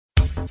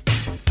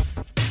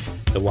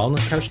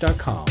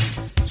TheWellnessCouch.com,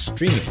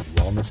 streaming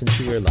wellness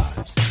into your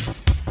lives.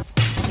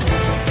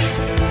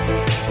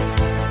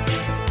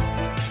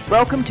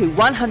 Welcome to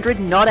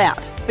 100 Not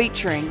Out,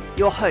 featuring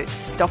your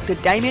hosts Dr.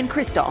 Damien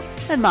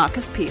Christoph and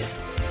Marcus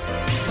Pearce.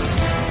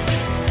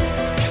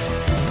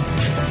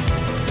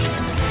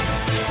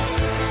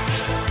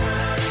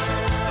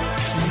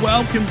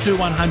 Welcome to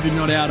 100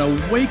 Not Out,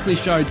 a weekly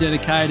show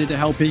dedicated to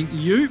helping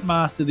you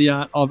master the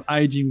art of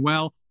aging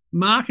well.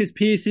 Marcus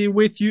Pearce here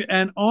with you,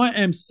 and I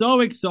am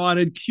so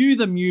excited. Cue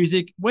the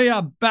music. We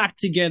are back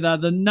together,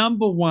 the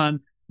number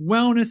one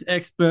wellness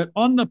expert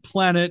on the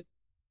planet.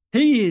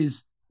 He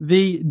is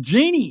the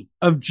genie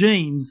of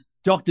genes,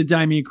 Dr.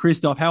 Damien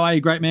Christoph. How are you,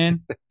 great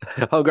man?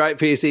 Oh, great,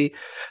 Piercy.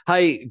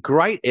 Hey,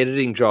 great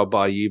editing job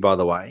by you, by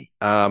the way,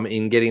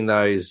 in getting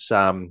those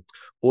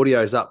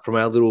audios up from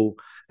our little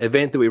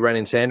event that we ran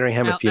in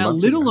Sandringham a few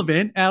months ago. Our little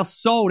event, our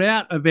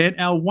sold-out event,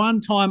 our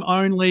one-time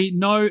only,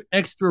 no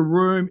extra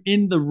room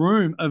in the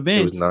room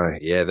event.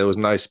 There was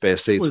no spare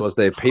seats, was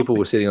there? People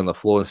were sitting on the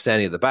floor and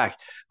standing at the back.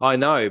 I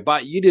know,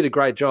 but you did a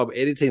great job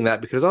editing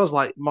that, because I was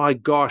like, my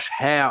gosh,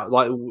 how?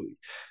 Like,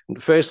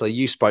 firstly,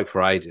 you spoke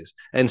for ages,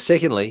 and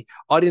secondly,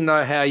 I didn't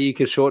know how you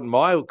could shorten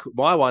my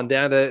one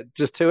down to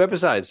just 2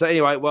 episodes. So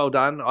anyway, well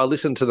done. I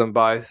listened to them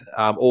both,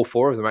 all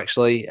 4 of them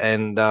actually,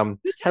 and had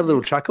a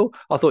little chuckle.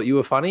 I thought you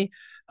were funny.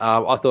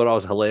 I thought I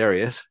was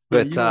hilarious,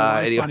 but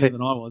anyway, funnier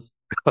than I was.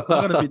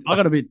 I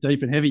got a bit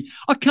deep and heavy.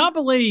 I can't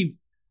believe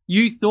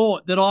you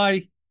thought that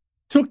I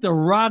took the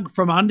rug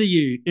from under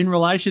you in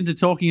relation to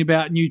talking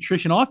about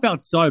nutrition. I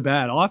felt so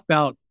bad. I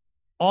felt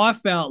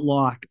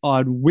like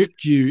I'd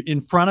whipped you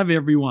in front of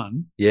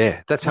everyone. Yeah,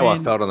 that's how I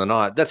felt on the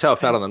night.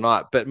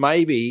 But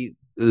maybe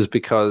it was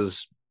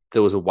because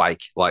there was a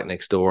wake like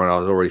next door, and I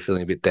was already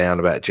feeling a bit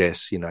down about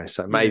Jess.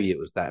 So maybe it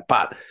was that.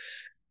 But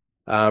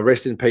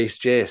rest in peace,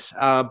 Jess.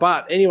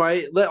 But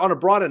anyway, on a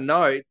brighter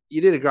note,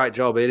 you did a great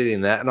job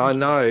editing that. And I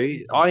know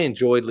I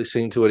enjoyed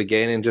listening to it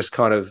again and just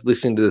kind of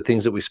listening to the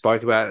things that we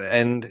spoke about.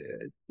 And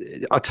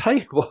I'll tell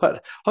you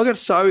what, I got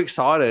so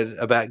excited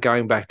about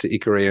going back to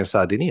Icaria and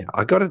Sardinia.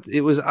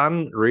 It was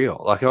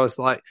unreal. Like, I was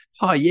like,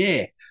 oh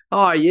yeah,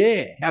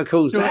 how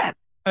cool is that?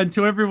 And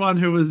to everyone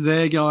who was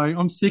there going,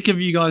 I'm sick of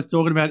you guys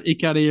talking about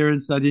Icaria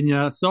and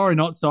Sardinia. Sorry,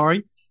 not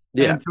sorry.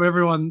 Yeah. And to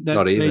everyone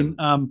that's been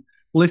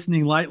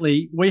listening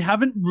lately, we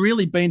haven't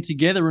really been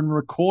together and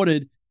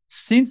recorded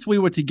since we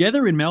were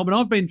together in Melbourne.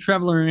 I've been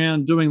traveling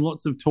around doing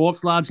lots of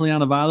talks, largely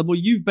unavailable.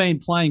 You've been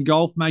playing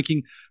golf,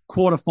 making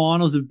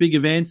quarterfinals of big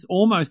events,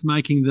 almost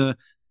making the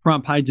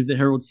front page of the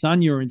Herald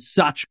Sun. You're in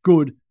such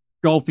good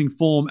golfing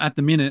form at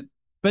the minute.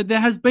 But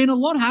there has been a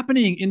lot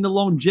happening in the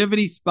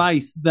longevity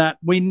space that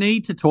we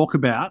need to talk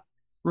about.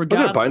 I've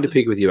got a bone to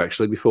pick with you,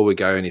 actually, before we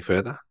go any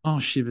further. Oh,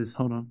 shivers.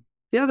 Hold on.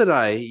 The other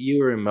day,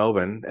 you were in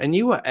Melbourne and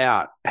you were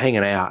out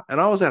hanging out, and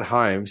I was at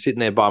home sitting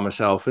there by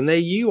myself, and there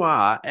you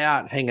are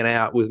out hanging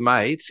out with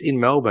mates in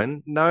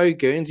Melbourne. No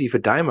Guernsey for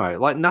Damo,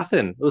 like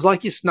nothing. It was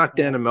like you snuck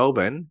down to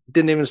Melbourne,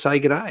 didn't even say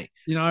good day.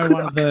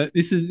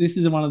 This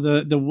is one of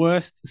the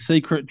worst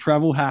secret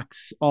travel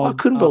hacks. I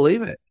couldn't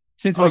believe it.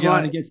 Since we're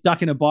going to get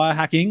stuck into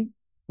biohacking,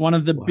 one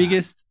of the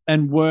biggest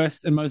and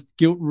worst and most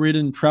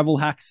guilt-ridden travel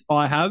hacks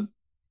I have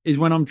is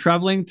when I'm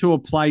traveling to a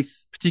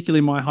place,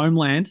 particularly my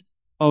homeland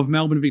of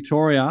Melbourne,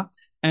 Victoria,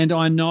 and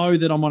I know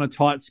that I'm on a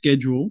tight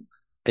schedule.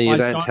 And you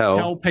don't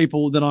tell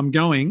people that I'm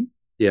going,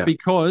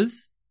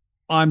 because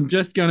I'm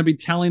just going to be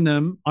telling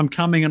them I'm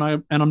coming and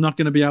I'm not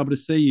going to be able to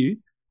see you.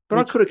 But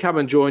I could have come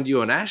and joined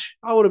you and Ash.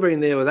 I would have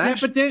been there with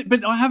Ash. Yeah,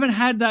 but I haven't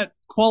had that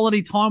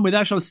quality time with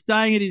Ash. I was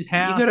staying at his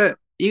house.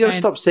 You got to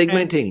stop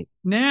segmenting.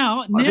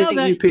 Now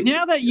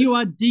that you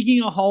are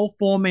digging a hole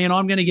for me and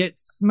I'm going to get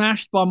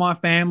smashed by my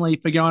family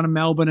for going to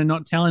Melbourne and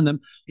not telling them,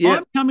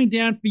 I'm coming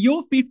down for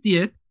your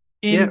 50th.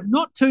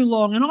 Not too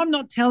long, and I'm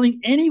not telling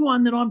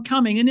anyone that I'm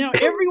coming. And now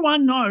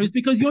everyone knows,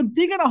 because you're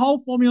digging a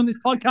hole for me on this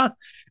podcast,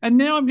 and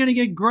now I'm going to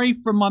get grief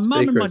from my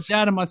mum and my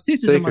dad and my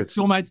sisters and my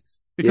schoolmates,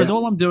 because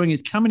all I'm doing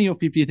is coming to your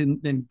 50th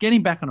and then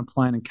getting back on a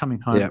plane and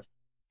coming home.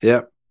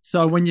 Yeah.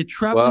 So when you're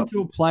traveling to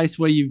a place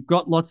where you've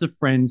got lots of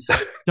friends,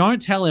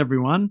 don't tell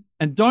everyone,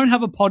 and don't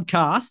have a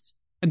podcast,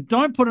 and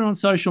don't put it on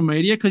social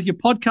media, because your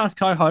podcast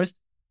co-host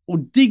will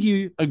dig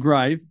you a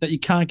grave that you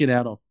can't get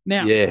out of.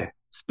 Now,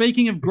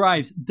 speaking of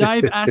graves,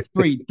 Dave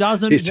Asprey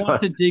doesn't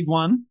want to dig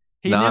one.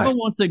 He never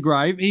wants a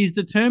grave. He's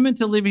determined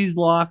to live his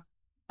life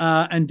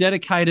and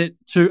dedicate it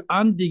to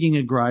undigging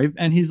a grave.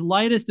 And his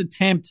latest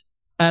attempt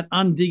at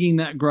undigging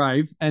that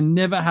grave and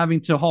never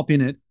having to hop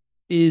in it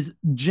is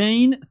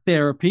gene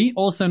therapy,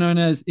 also known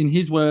as, in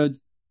his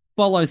words,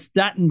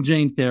 follow-statin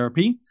gene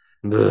therapy.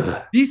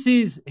 Ugh. This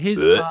is his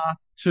path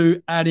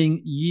to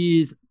adding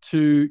years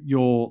to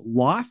your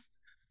life.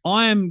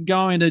 I am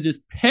going to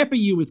just pepper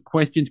you with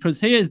questions, because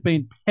he has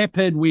been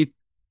peppered with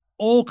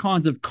all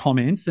kinds of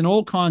comments and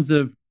all kinds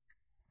of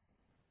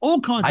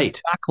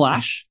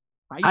backlash.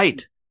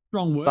 Hate.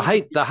 Strong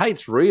word. The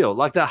hate's real.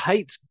 Like, the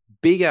hate's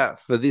bigger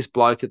for this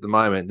bloke at the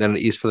moment than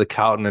it is for the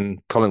Carlton and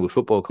Collingwood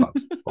football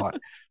clubs. Like,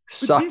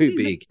 so this is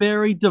big. A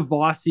very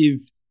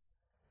divisive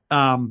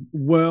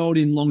world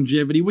in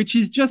longevity, which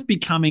is just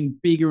becoming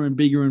bigger and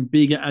bigger and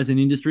bigger as an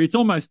industry. It's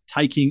almost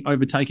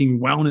overtaking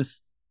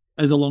wellness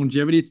as a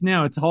longevity.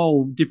 It's a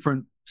whole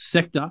different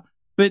sector.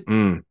 But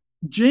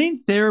gene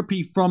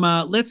therapy from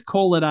let's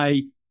call it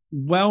a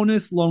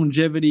wellness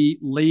longevity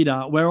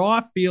leader, where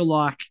I feel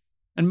like,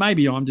 and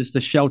maybe I'm just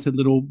a sheltered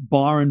little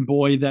Byron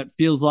boy that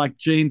feels like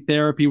gene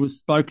therapy was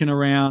spoken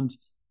around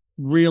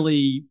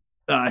really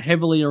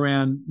heavily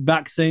around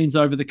vaccines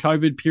over the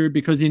COVID period,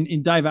 because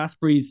in Dave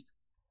Asprey's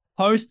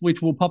post,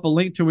 which we'll pop a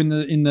link to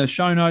in the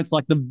show notes,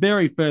 like the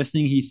very first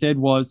thing he said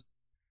was,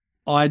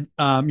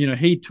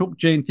 he took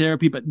gene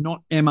therapy but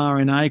not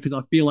mRNA, because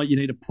I feel like you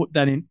need to put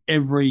that in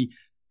every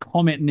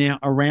comment now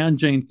around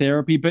gene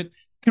therapy. But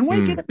can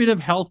we get a bit of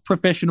health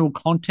professional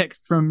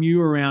context from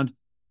you around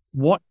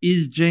what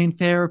is gene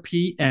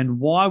therapy and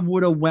why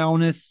would I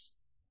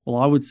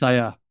would say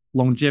a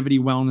longevity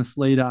wellness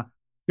leader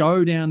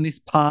go down this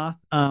path?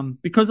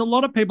 Because a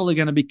lot of people are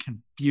going to be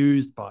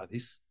confused by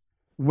this,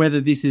 whether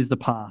this is the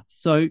path.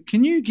 So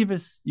can you give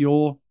us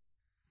can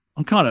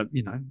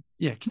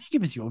you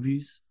give us your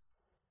views?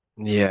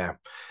 Yeah.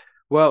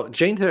 Well,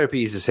 gene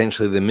therapy is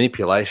essentially the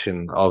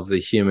manipulation of the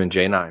human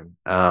genome.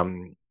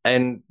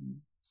 And,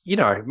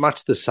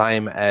 much the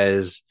same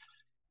as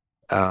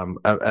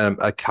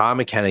a car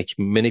mechanic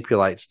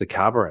manipulates the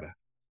carburetor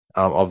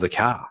of the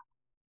car.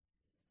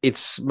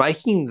 It's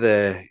making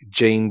the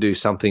gene do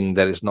something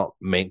that it's not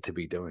meant to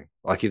be doing.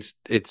 Like it's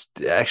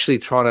actually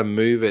trying to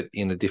move it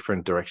in a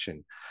different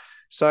direction.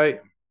 So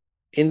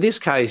in this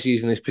case,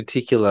 using this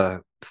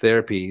particular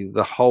therapy,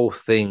 the whole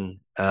thing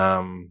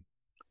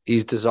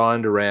is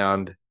designed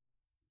around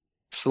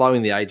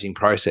slowing the aging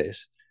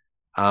process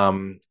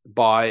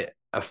by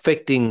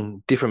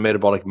affecting different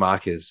metabolic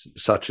markers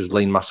such as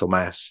lean muscle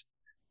mass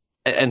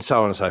and so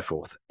on and so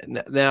forth.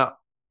 Now,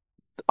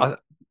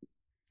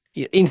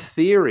 in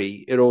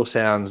theory, it all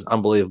sounds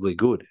unbelievably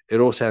good. It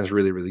all sounds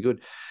really, really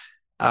good.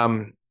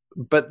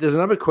 But there's a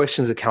number of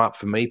questions that come up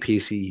for me,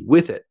 Piercy,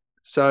 with it.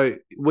 So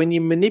when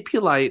you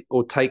manipulate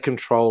or take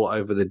control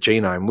over the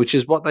genome, which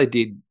is what they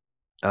did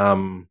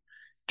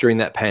during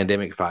that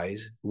pandemic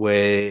phase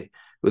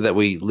that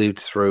we lived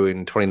through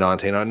in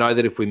 2019, I know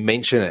that if we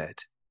mention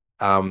it,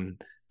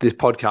 this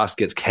podcast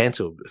gets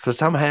cancelled. For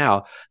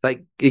somehow,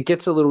 it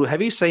gets a little.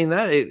 Have you seen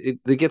that?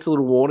 It gets a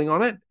little warning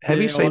on it. Have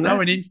you seen that?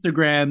 On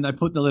Instagram, they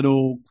put the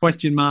little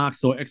question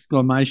marks or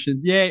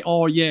exclamations. Yeah.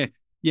 Oh, yeah.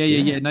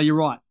 Yeah. No, you're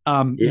right.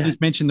 You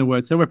just mentioned the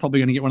word, so we're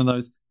probably going to get one of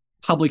those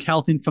public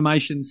health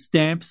information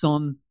stamps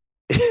on.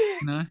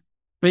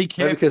 Be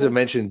careful because I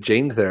mentioned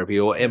gene therapy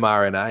or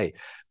mRNA,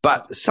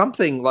 but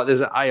something like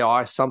there's an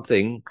AI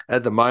something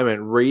at the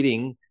moment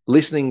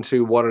listening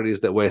to what it is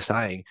that we're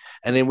saying,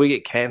 and then we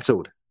get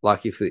cancelled.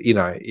 Like if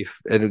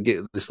it'll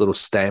get this little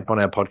stamp on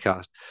our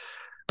podcast.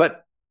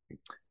 But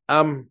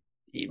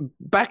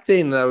back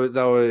then they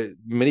were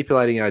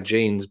manipulating our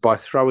genes by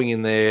throwing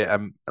in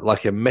there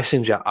like a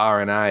messenger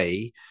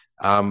RNA,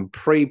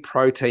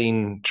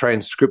 pre-protein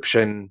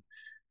transcription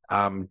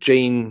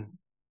gene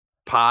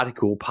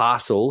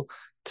parcel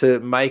to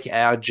make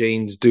our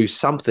genes do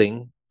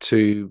something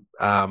to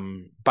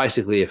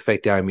basically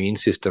affect our immune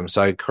system.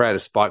 So create a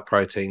spike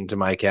protein to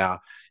make our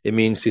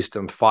immune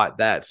system fight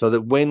that, so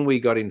that when we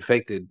got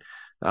infected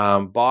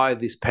by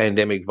this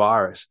pandemic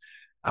virus,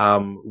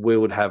 we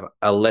would have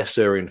a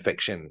lesser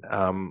infection.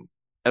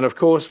 And of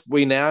course,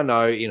 we now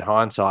know in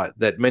hindsight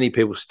that many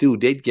people still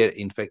did get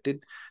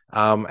infected,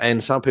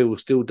 and some people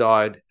still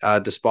died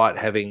despite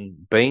having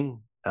been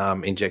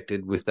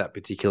injected with that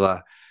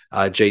particular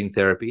gene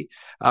therapy.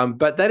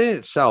 But that in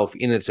itself,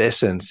 in its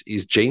essence,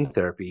 is gene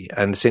therapy.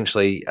 And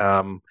essentially,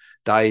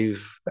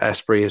 Dave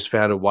Asprey has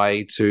found a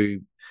way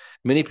to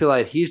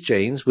manipulate his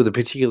genes with a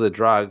particular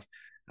drug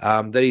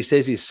that he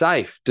says is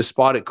safe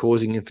despite it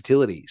causing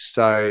infertility.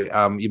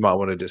 So you might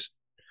want to just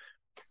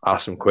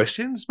ask some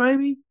questions,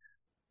 maybe?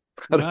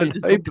 I don't know. You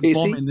just dropped a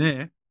bomb in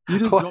there. You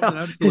just dropped an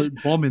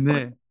absolute bomb in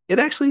there. It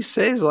actually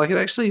says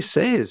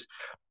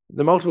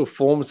the multiple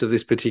forms of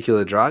this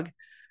particular drug.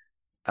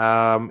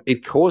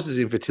 It causes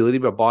infertility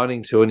by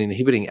binding to and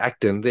inhibiting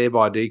actin,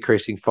 thereby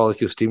decreasing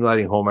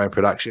follicle-stimulating hormone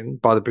production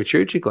by the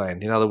pituitary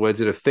gland. In other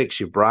words, it affects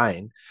your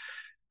brain.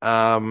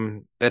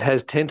 It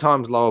has 10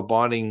 times lower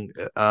binding.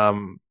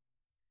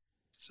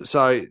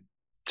 So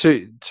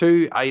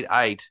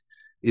 288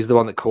 is the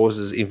one that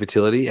causes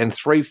infertility, and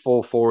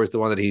 344 is the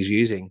one that he's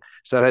using.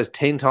 So it has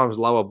 10 times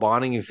lower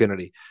binding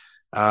affinity.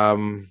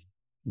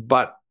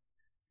 But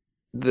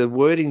the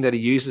wording that he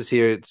uses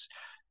here,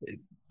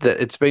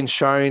 it's been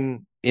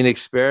shown in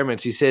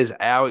experiments. He says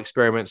our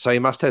experiments, so he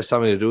must have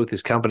something to do with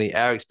this company,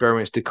 our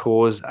experiments to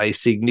cause a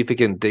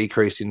significant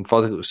decrease in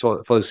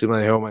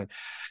follicle-stimulating hormone.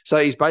 So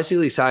he's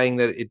basically saying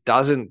that it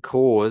doesn't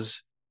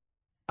cause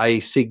a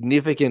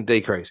significant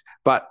decrease,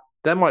 but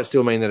that might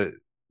still mean that it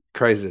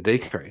causes a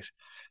decrease.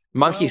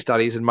 Monkey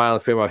studies and male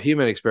and female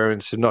human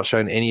experiments have not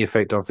shown any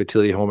effect on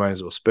fertility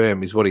hormones or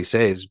sperm, is what he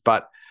says.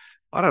 But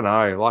I don't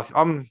know. Like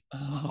I'm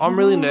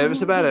really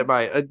nervous about it,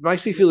 mate. It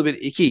makes me feel a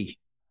bit icky.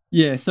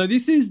 Yeah. So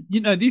this is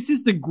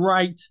the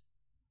great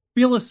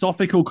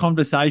philosophical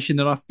conversation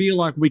that I feel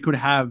like we could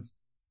have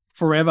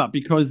forever,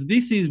 because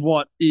this is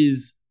what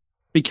is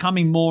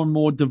becoming more and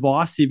more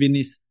divisive in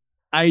this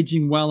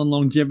aging well and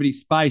longevity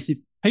space. If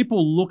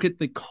people look at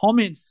the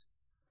comments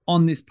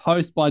on this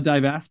post by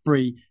Dave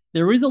Asprey,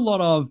 there is a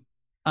lot of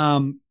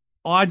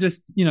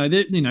just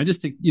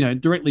to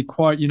directly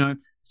quote,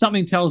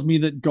 something tells me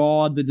that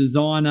God, the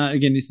designer,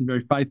 again, this is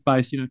very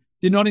faith-based,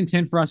 did not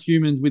intend for us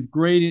humans with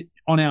greed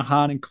on our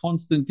heart and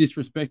constant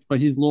disrespect for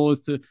his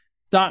laws to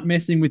start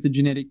messing with the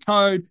genetic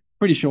code.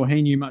 Pretty sure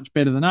he knew much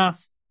better than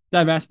us.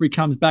 Dave Asprey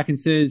comes back and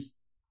says,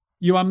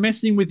 you are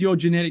messing with your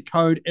genetic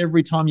code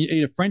every time you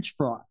eat a French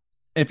fry.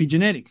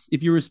 Epigenetics.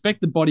 If you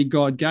respect the body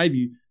God gave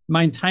you,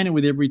 maintain it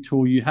with every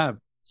tool you have.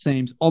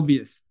 Seems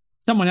obvious.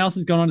 Someone else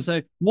has gone on to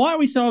say, why are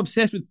we so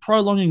obsessed with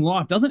prolonging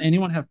life? Doesn't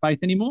anyone have faith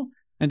anymore?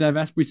 And Dave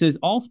Asprey says,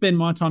 I'll spend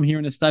my time here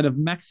in a state of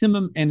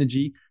maximum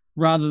energy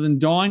rather than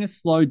dying a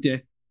slow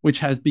death, which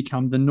has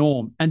become the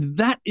norm. And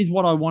that is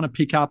what I want to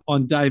pick up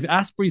on Dave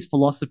Asprey's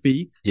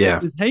philosophy. Yeah.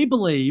 Does he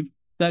believe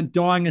that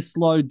dying a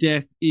slow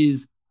death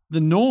is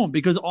the norm?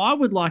 Because I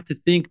would like to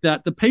think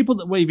that the people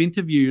that we've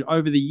interviewed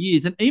over the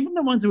years, and even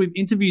the ones that we've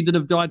interviewed that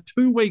have died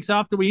 2 weeks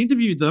after we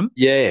interviewed them,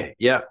 did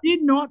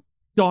not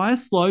die a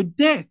slow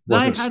death.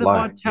 Wasn't they had slow,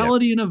 a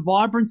vitality and a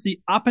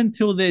vibrancy up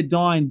until their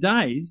dying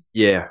days.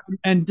 Yeah.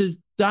 And does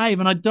Dave,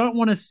 and I don't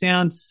want to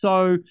sound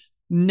so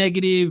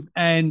negative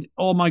and,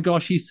 oh my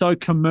gosh, he's so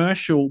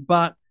commercial,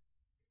 but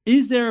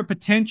is there a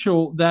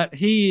potential that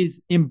he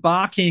is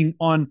embarking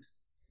on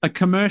a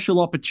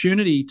commercial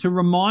opportunity to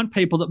remind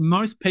people that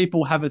most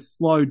people have a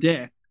slow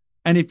death?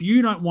 And if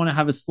you don't want to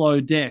have a slow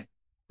death,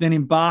 then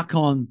embark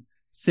on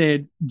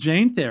said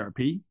gene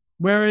therapy.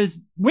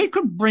 Whereas we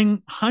could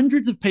bring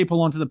hundreds of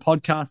people onto the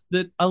podcast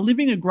that are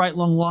living a great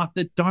long life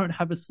that don't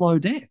have a slow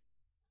death.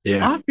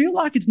 Yeah. I feel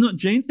like it's not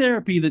gene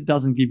therapy that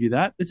doesn't give you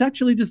that. It's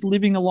actually just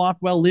living a life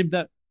well lived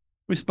that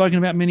we've spoken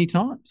about many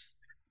times.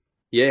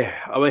 Yeah.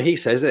 I mean, he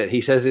says it.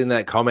 He says in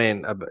that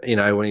comment,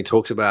 when he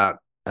talks about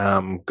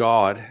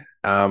God,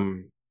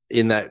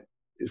 in that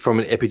from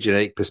an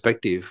epigenetic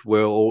perspective,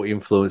 we're all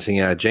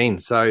influencing our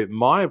genes. So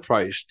my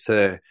approach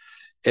to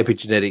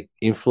epigenetic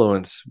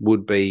influence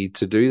would be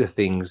to do the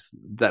things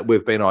that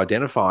we've been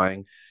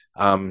identifying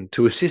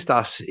to assist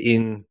us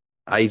in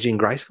aging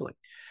gracefully.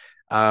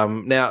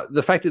 Now,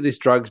 the fact that this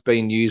drug's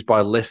been used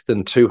by less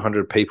than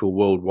 200 people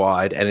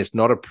worldwide and it's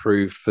not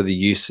approved for the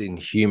use in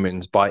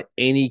humans by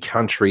any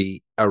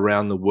country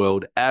around the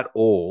world at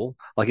all,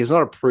 like it's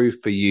not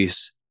approved for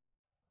use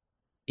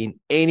in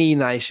any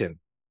nation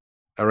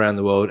around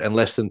the world and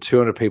less than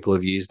 200 people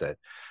have used it.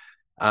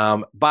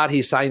 But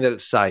he's saying that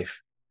it's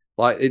safe.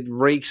 Like it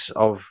reeks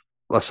of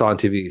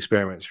scientific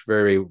experiments,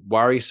 very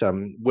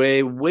worrisome,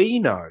 where we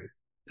know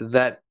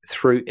that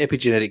through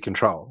epigenetic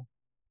control,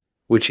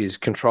 which is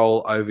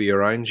control over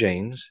your own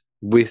genes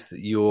with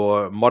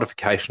your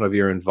modification of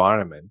your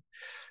environment,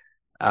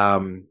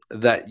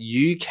 that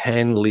you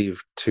can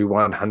live to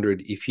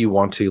 100 if you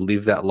want to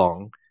live that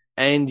long,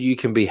 and you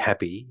can be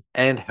happy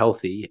and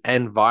healthy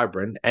and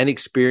vibrant and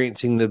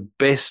experiencing the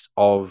best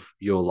of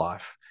your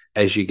life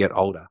as you get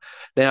older.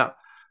 Now,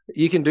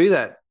 you can do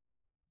that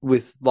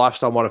with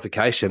lifestyle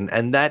modification,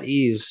 and that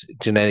is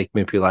genetic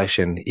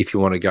manipulation if you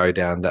want to go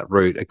down that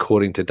route,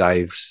 according to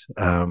Dave's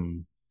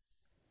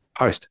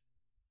post.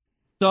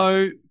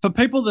 So for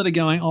people that are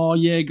going, oh,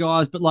 yeah,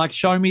 guys, but like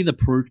show me the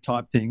proof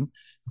type thing,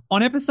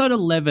 on episode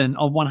 11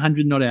 of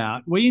 100 Not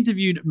Out, we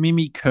interviewed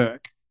Mimi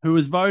Kirk, who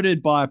was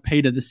voted by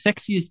Peter the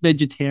sexiest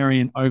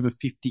vegetarian over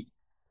 50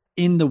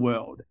 in the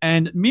world.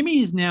 And Mimi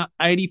is now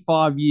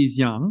 85 years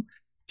young.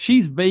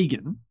 She's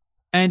vegan.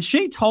 And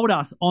she told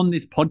us on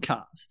this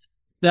podcast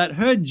that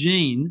her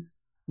genes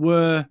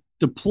were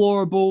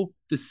deplorable,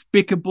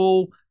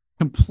 despicable,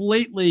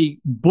 completely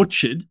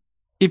butchered.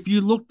 If you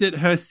looked at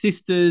her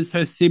sisters,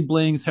 her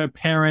siblings, her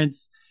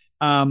parents,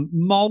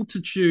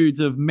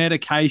 multitudes of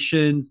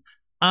medications,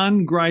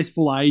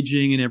 ungraceful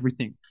aging and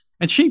everything.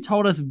 And she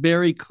told us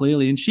very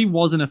clearly, and she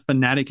wasn't a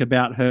fanatic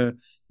about her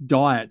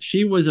diet.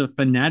 She was a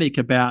fanatic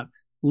about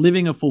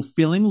living a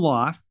fulfilling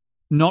life,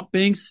 not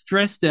being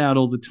stressed out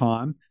all the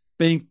time,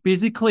 being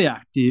physically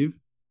active,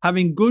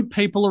 having good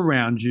people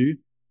around you.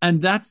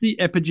 And that's the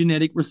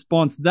epigenetic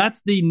response.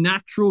 That's the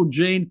natural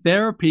gene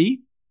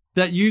therapy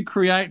that you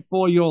create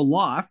for your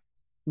life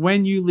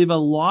when you live a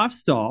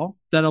lifestyle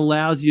that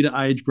allows you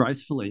to age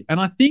gracefully. And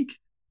I think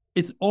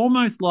it's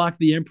almost like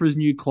the Emperor's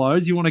New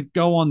Clothes. You want to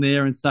go on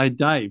there and say,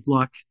 Dave,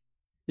 like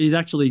he's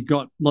actually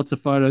got lots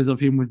of photos of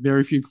him with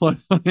very few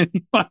clothes on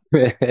anyway. But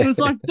it's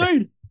like,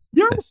 dude,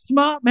 you're a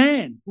smart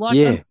man. Like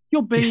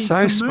you're being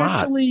so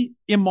commercially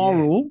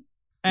immoral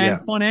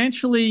and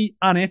financially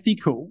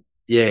unethical.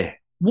 Yeah.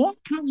 What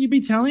can't you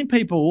be telling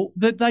people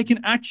that they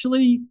can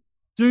actually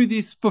do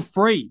this for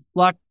free?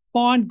 Like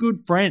find good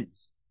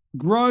friends,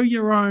 grow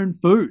your own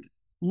food,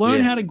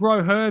 learn how to grow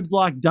herbs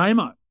like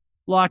Damo,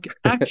 like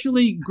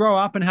actually grow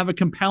up and have a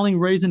compelling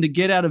reason to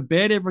get out of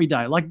bed every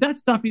day. Like that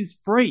stuff is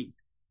free.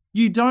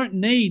 You don't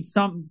need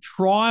some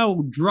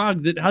trial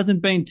drug that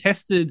hasn't been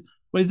tested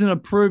isn't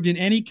approved in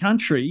any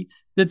country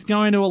that's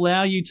going to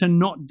allow you to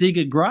not dig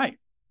a grave.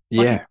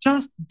 Like, Yeah. it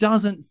just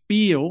doesn't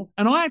feel,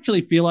 and I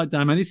actually feel like,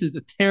 Damon, this is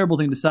a terrible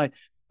thing to say,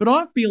 but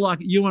I feel like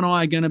you and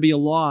I are going to be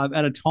alive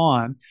at a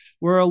time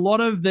where a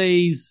lot of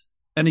these,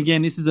 and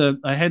again, this is a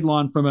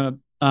headline from a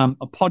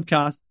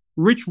podcast,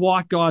 rich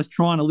white guys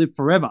trying to live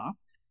forever.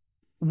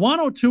 One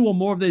or two or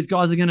more of these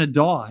guys are going to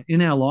die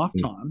in our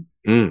lifetime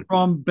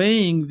from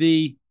being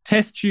the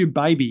test tube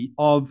baby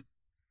of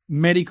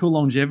medical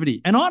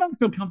longevity. And I don't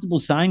feel comfortable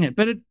saying it,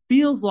 but it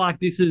feels like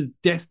this is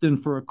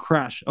destined for a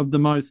crash of the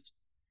most,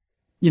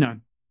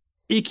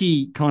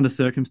 icky kind of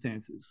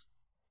circumstances.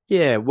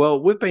 Yeah, well,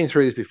 we've been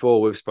through this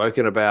before. We've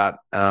spoken about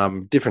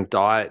different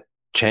diet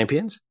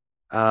champions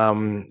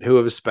who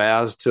have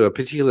espoused to a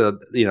particular,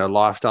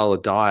 lifestyle or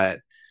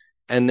diet,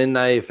 and then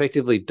they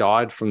effectively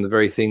died from the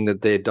very thing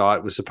that their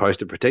diet was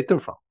supposed to protect them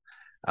from.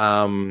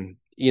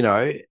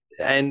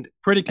 And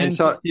Pritikin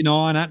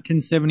 69,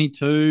 Atkins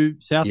 72,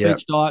 South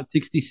Beach diet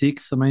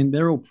 66. I mean,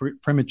 they're all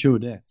premature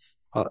deaths.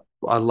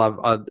 I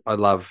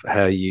love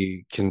how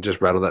you can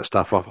just rattle that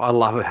stuff off. I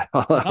love it.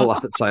 I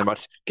love it so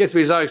much. Gets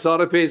me so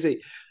excited, PC.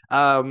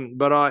 And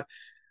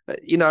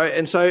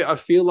so I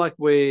feel like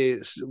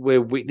we're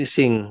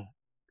witnessing,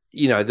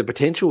 the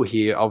potential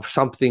here of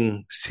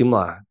something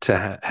similar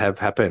to have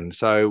happened.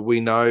 So we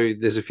know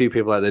there's a few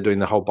people out there doing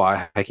the whole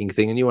biohacking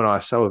thing, and you and I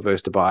are so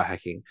averse to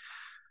biohacking.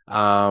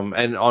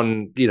 And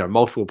on,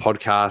 multiple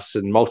podcasts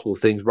and multiple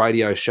things,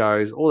 radio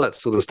shows, all that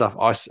sort of stuff,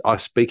 I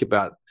speak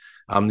about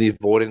the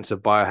avoidance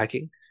of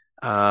biohacking.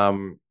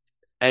 One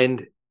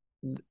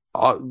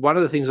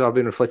of the things I've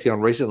been reflecting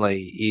on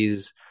recently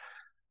is,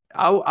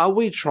 are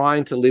we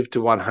trying to live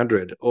to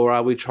 100, or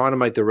are we trying to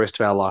make the rest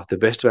of our life the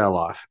best of our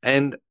life?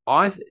 And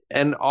I,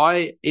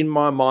 in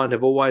my mind,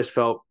 have always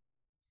felt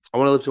I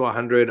want to live to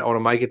 100. I want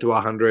to make it to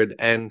 100.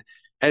 And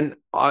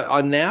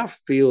I now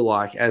feel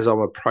like, as I'm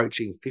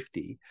approaching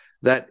 50,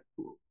 that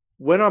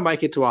when I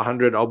make it to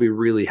 100, I'll be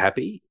really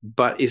happy,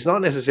 but it's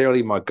not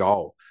necessarily my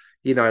goal.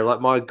 Like,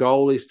 my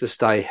goal is to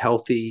stay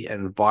healthy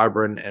and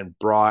vibrant and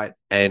bright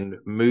and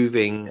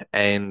moving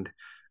and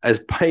as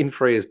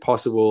pain-free as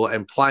possible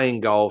and playing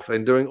golf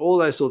and doing all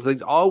those sorts of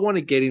things. I want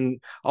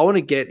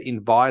to get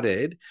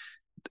invited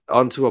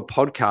onto a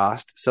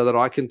podcast so that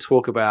I can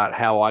talk about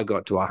how I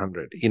got to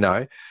 100.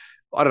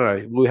 I don't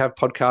know. We have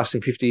podcasts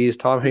in 50 years'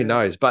 time. Who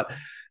knows? But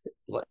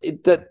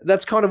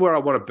that's kind of where I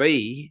want to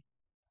be.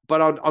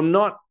 But I'm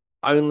not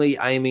only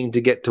aiming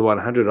to get to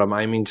 100. I'm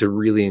aiming to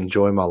really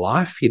enjoy my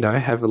life,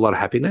 have a lot of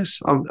happiness.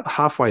 I'm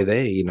halfway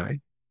there,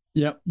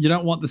 Yeah, you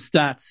don't want the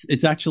stats.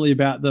 It's actually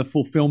about the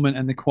fulfillment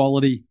and the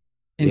quality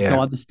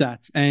inside the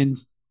stats. And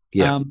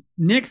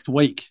next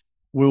week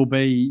will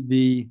be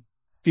the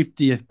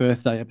 50th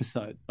birthday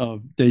episode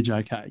of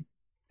DJK.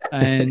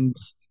 And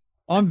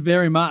I'm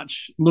very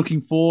much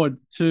looking forward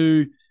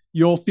to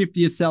your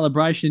 50th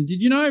celebration.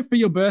 Did you know for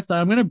your birthday,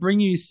 I'm going to bring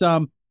you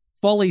some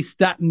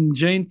Follistatin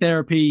gene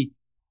therapy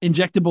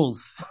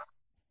injectables.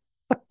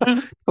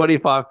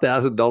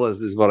 $25,000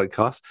 is what it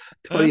costs.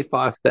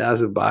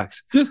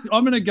 $25,000.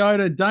 I'm going to go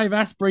to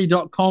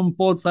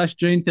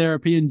daveasprey.com/gene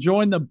therapy and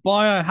join the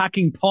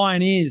biohacking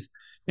pioneers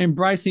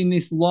embracing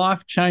this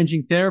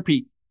life-changing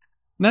therapy.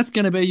 And that's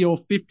going to be your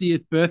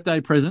 50th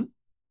birthday present.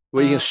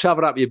 Well, you can shove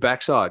it up your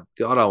backside.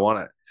 God, I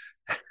want it.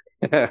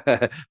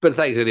 But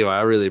thanks anyway.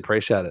 I really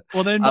appreciate it.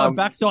 Well, then my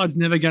backside's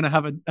never going to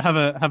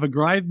have a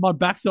grave. My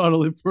backside will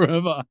live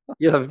forever.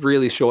 You have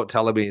really short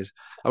telomeres.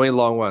 I mean,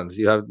 long ones.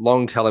 You have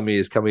long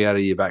telomeres coming out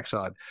of your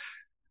backside.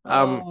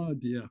 Oh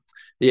dear.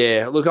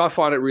 Yeah. Look, I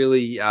find it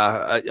really.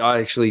 I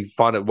actually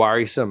find it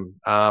worrisome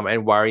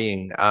and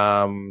worrying.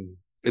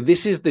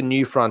 This is the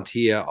new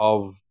frontier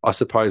of, I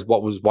suppose,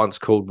 what was once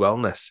called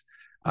wellness.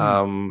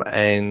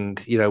 And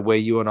where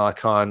you and I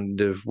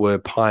kind of were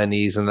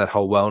pioneers in that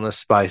whole wellness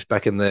space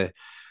back in the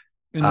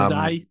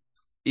day.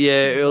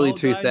 Yeah, early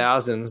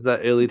 2000s, that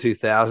early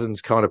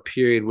 2000s kind of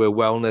period where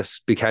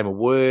wellness became a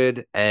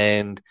word,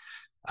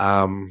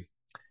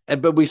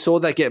 but we saw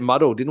that get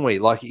muddled, didn't we?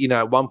 Like,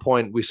 at one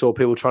point we saw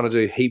people trying to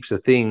do heaps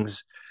of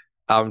things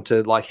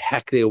to like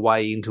hack their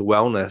way into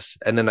wellness,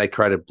 and then they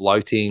created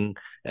bloating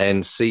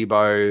and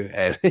SIBO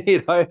and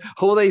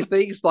all these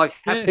things like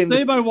happened.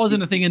 SIBO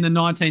wasn't a thing in the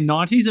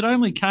 1990s. It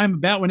only came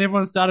about when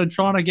everyone started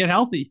trying to get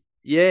healthy.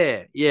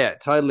 Yeah,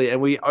 totally.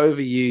 And we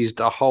overused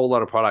a whole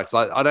lot of products.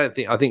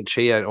 I think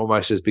chia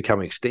almost has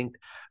become extinct.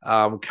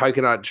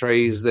 Coconut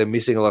trees, they're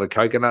missing a lot of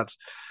coconuts.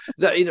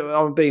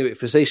 I'm being a bit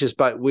facetious,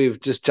 but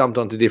we've just jumped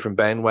onto different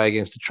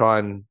bandwagons to try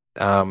and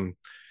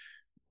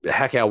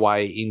hack our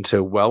way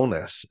into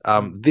wellness.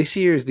 This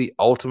year is the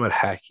ultimate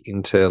hack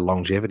into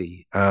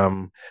longevity,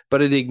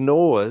 but it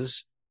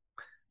ignores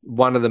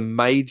one of the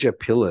major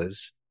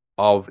pillars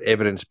of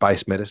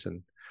evidence-based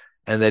medicine,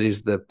 and that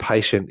is the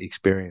patient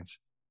experience.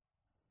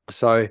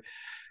 So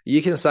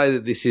you can say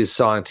that this is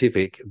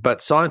scientific,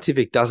 but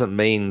scientific doesn't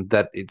mean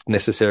that it's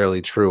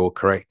necessarily true or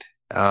correct.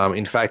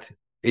 In fact,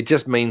 It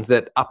just means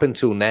that up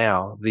until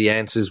now, the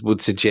answers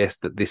would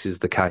suggest that this is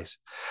the case.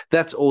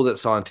 That's all that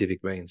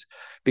scientific means.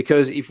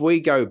 Because if we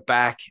go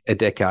back a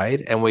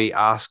decade and we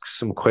ask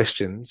some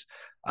questions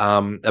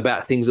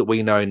about things that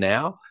we know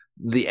now,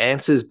 the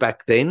answers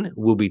back then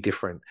will be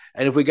different.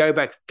 And if we go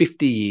back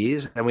 50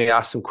 years and we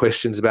ask some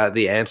questions about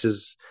the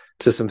answers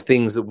to some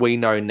things that we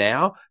know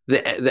now,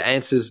 the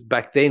answers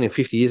back then and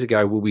 50 years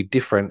ago will be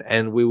different,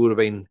 and we would have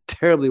been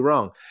terribly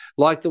wrong.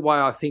 Like the way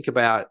I think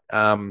about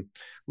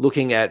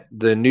looking at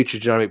the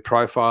nutrigenomic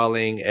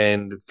profiling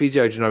and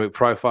physiogenomic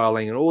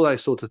profiling and all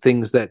those sorts of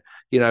things that,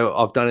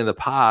 I've done in the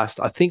past.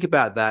 I think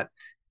about that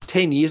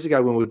 10 years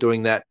ago when we were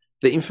doing that.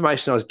 The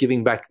information I was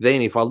giving back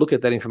then, if I look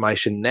at that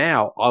information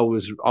now,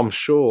 I'm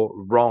sure,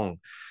 wrong.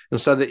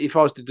 And so that if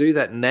I was to do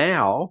that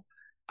now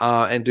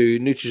and do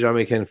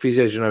nutrigenomic and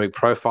physiogenomic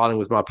profiling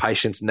with my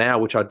patients now,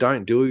 which I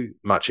don't do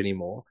much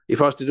anymore,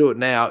 if I was to do it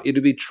now, it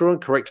would be true and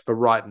correct for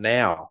right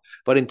now.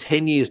 But in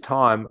 10 years'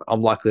 time,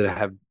 I'm likely to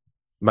have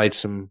made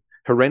some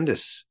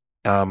horrendous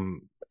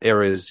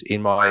errors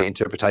in my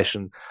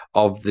interpretation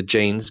of the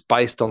genes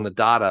based on the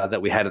data that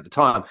we had at the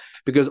time,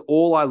 because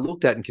all I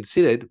looked at and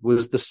considered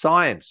was the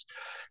science.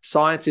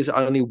 Science is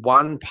only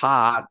one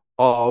part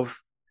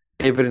of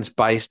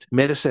evidence-based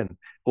medicine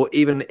or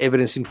even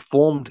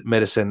evidence-informed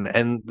medicine.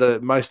 And the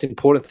most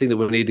important thing that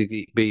we need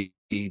to be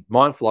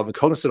mindful of and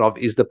cognizant of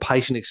is the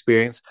patient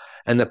experience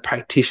and the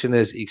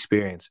practitioner's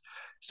experience.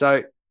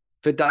 So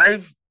for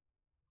Dave,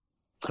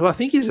 who I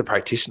think is a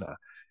practitioner,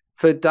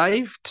 for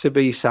Dave to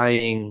be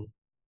saying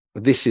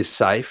this is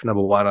safe,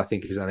 number one, I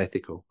think is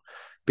unethical,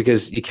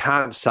 because you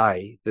can't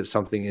say that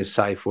something is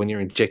safe when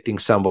you're injecting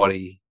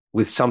somebody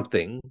with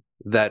something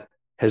that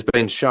has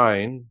been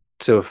shown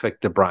to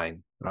affect the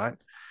brain, right?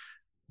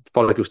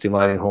 Follicle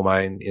stimulating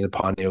hormone in the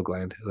pineal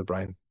gland of the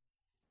brain.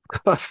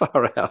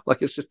 Far out.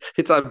 Like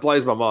it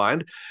blows my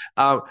mind.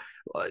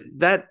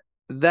 That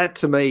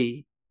to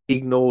me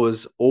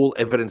ignores all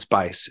evidence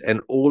base, and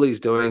all he's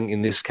doing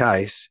in this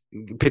case,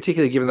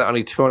 particularly given that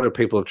only 200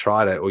 people have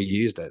tried it or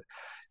used it,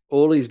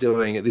 all he's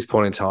doing at this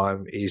point in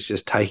time is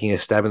just taking a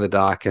stab in the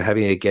dark and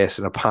having a guess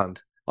and a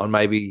punt on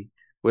maybe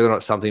whether or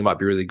not something might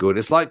be really good.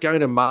 It's like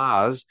going to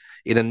Mars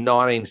in a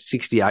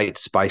 1968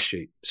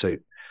 spacesuit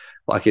suit.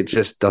 Like, it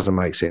just doesn't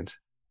make sense.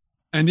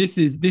 And this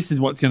is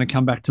what's going to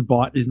come back to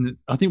bite, isn't it?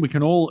 I think we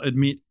can all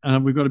admit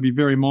we've got to be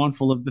very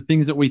mindful of the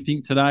things that we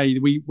think today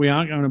we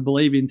aren't going to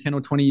believe in 10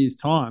 or 20 years'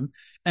 time.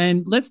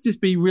 And let's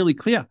just be really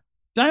clear.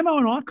 Damo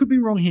and I could be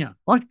wrong here.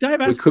 Like Dave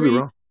Asprey, could be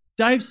wrong.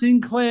 Dave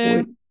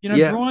Sinclair,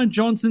 Brian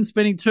Johnson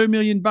spending $2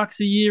 million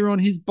a year on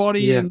his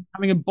body and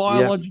having a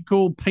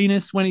biological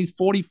penis when he's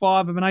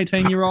 45 of an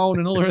 18-year-old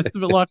and all the rest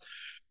of it.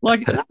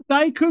 Like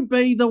they could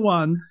be the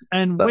ones,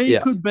 and we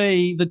could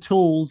be the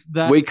tools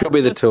that we could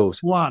be the tools.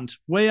 Blunt.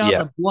 We are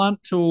the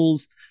blunt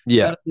tools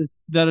that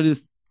are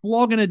just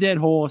flogging a dead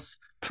horse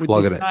with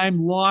the same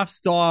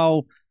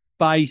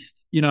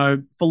lifestyle-based,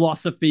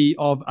 philosophy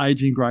of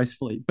aging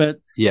gracefully. But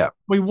if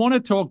we want to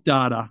talk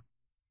data,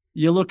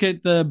 you look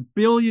at the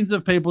billions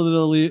of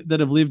people that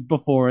have lived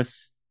before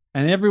us,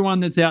 and everyone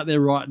that's out there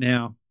right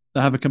now,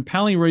 they have a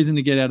compelling reason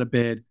to get out of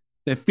bed.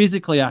 They're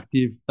physically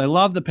active. They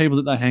love the people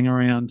that they hang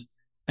around.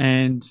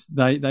 And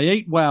they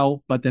eat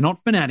well, but they're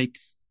not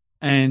fanatics,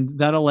 and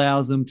that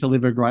allows them to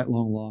live a great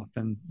long life.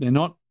 And they're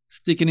not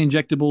sticking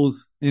injectables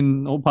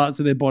in all parts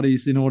of their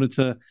bodies in order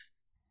to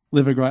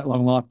live a great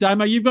long life.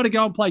 Damo, you've got to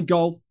go and play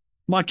golf.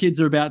 My kids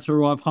are about to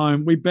arrive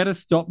home. We better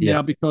stop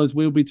now, because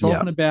we'll be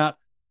talking about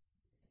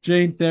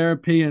gene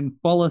therapy and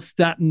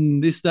follistatin,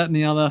 this, that, and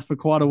the other for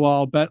quite a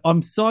while. But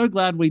I'm so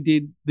glad we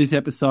did this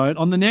episode.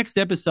 On the next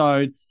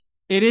episode,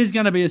 it is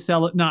going to be it's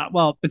going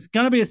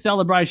to be a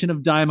celebration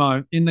of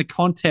Damo in the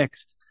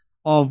context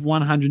of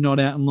 100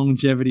 not out and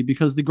longevity,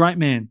 because the great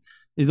man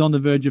is on the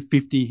verge of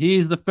 50. He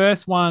is the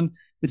first one.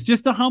 It's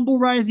just a humble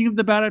raising of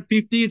the bat at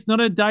 50. It's not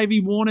a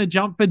Davey Warner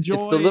jump for joy.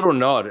 It's the little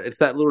nod. It's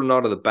that little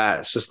nod of the bat.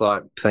 It's just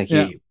like, thank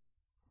you.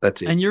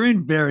 That's it. And you're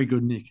in very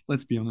good nick.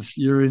 Let's be honest.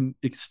 You're in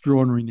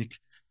extraordinary nick.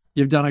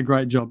 You've done a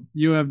great job.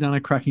 You have done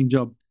a cracking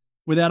job.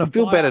 I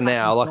feel better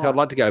now. Like, I'd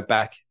like to go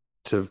back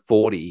to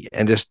 40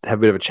 and just have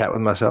a bit of a chat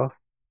with myself.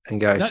 And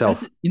go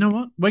self. You know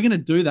what? We're going to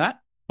do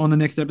that on the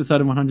next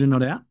episode of 100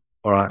 Not Out.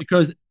 All right.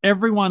 Because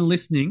everyone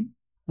listening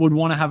would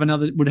want to have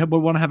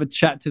want to have a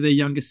chat to their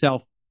younger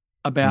self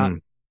about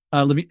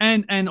living,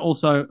 and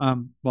also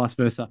vice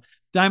versa.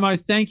 Damo,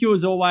 thank you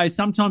as always.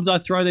 Sometimes I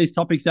throw these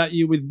topics at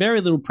you with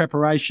very little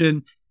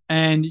preparation,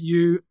 and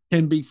you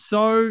can be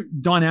so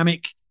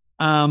dynamic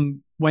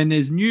when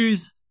there's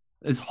news,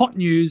 there's hot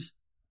news,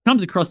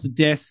 comes across the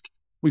desk.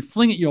 We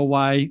fling it your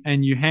way,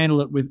 and you handle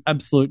it with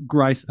absolute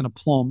grace and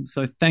aplomb.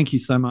 So thank you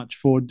so much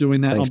for doing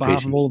that. Thanks, on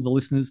behalf of all of the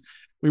listeners.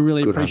 We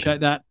really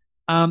appreciate that.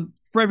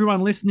 For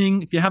everyone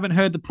listening, if you haven't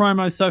heard the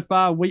promo so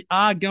far, we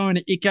are going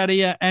to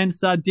Icaria and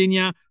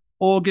Sardinia,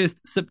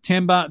 August,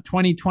 September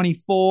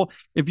 2024.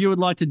 If you would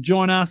like to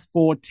join us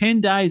for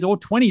 10 days or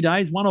 20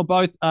 days, one or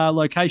both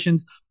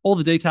locations, all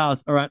the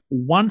details are at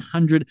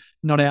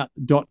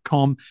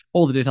 100notout.com.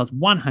 All the details,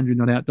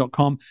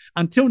 100notout.com.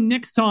 Until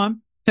next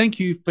time, thank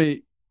you for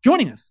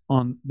joining us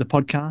on the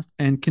podcast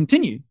and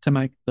continue to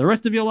make the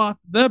rest of your life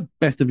the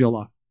best of your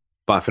life.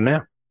 Bye for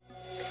now.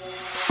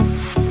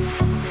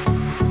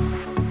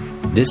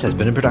 This has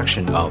been a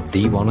production of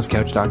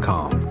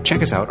TheWellnessCouch.com.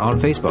 Check us out on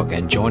Facebook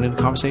and join in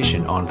the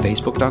conversation on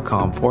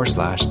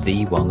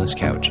Facebook.com/The Wellness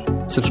Couch.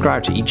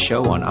 Subscribe to each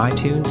show on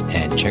iTunes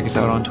and check us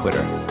out on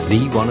Twitter.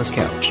 The Wellness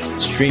Couch,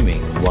 streaming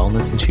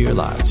wellness into your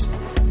lives.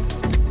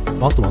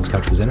 Whilst the Wellness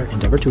Couch presenter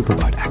endeavor to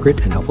provide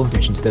accurate and helpful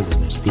information to their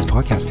listeners, these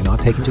podcasts cannot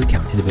take into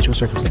account individual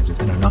circumstances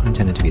and are not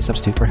intended to be a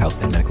substitute for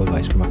health and medical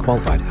advice from a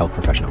qualified health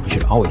professional. You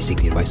should always seek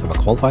the advice of a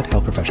qualified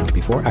health professional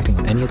before acting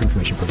on any of the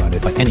information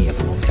provided by any of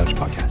the Wellness Couch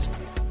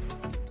podcasts.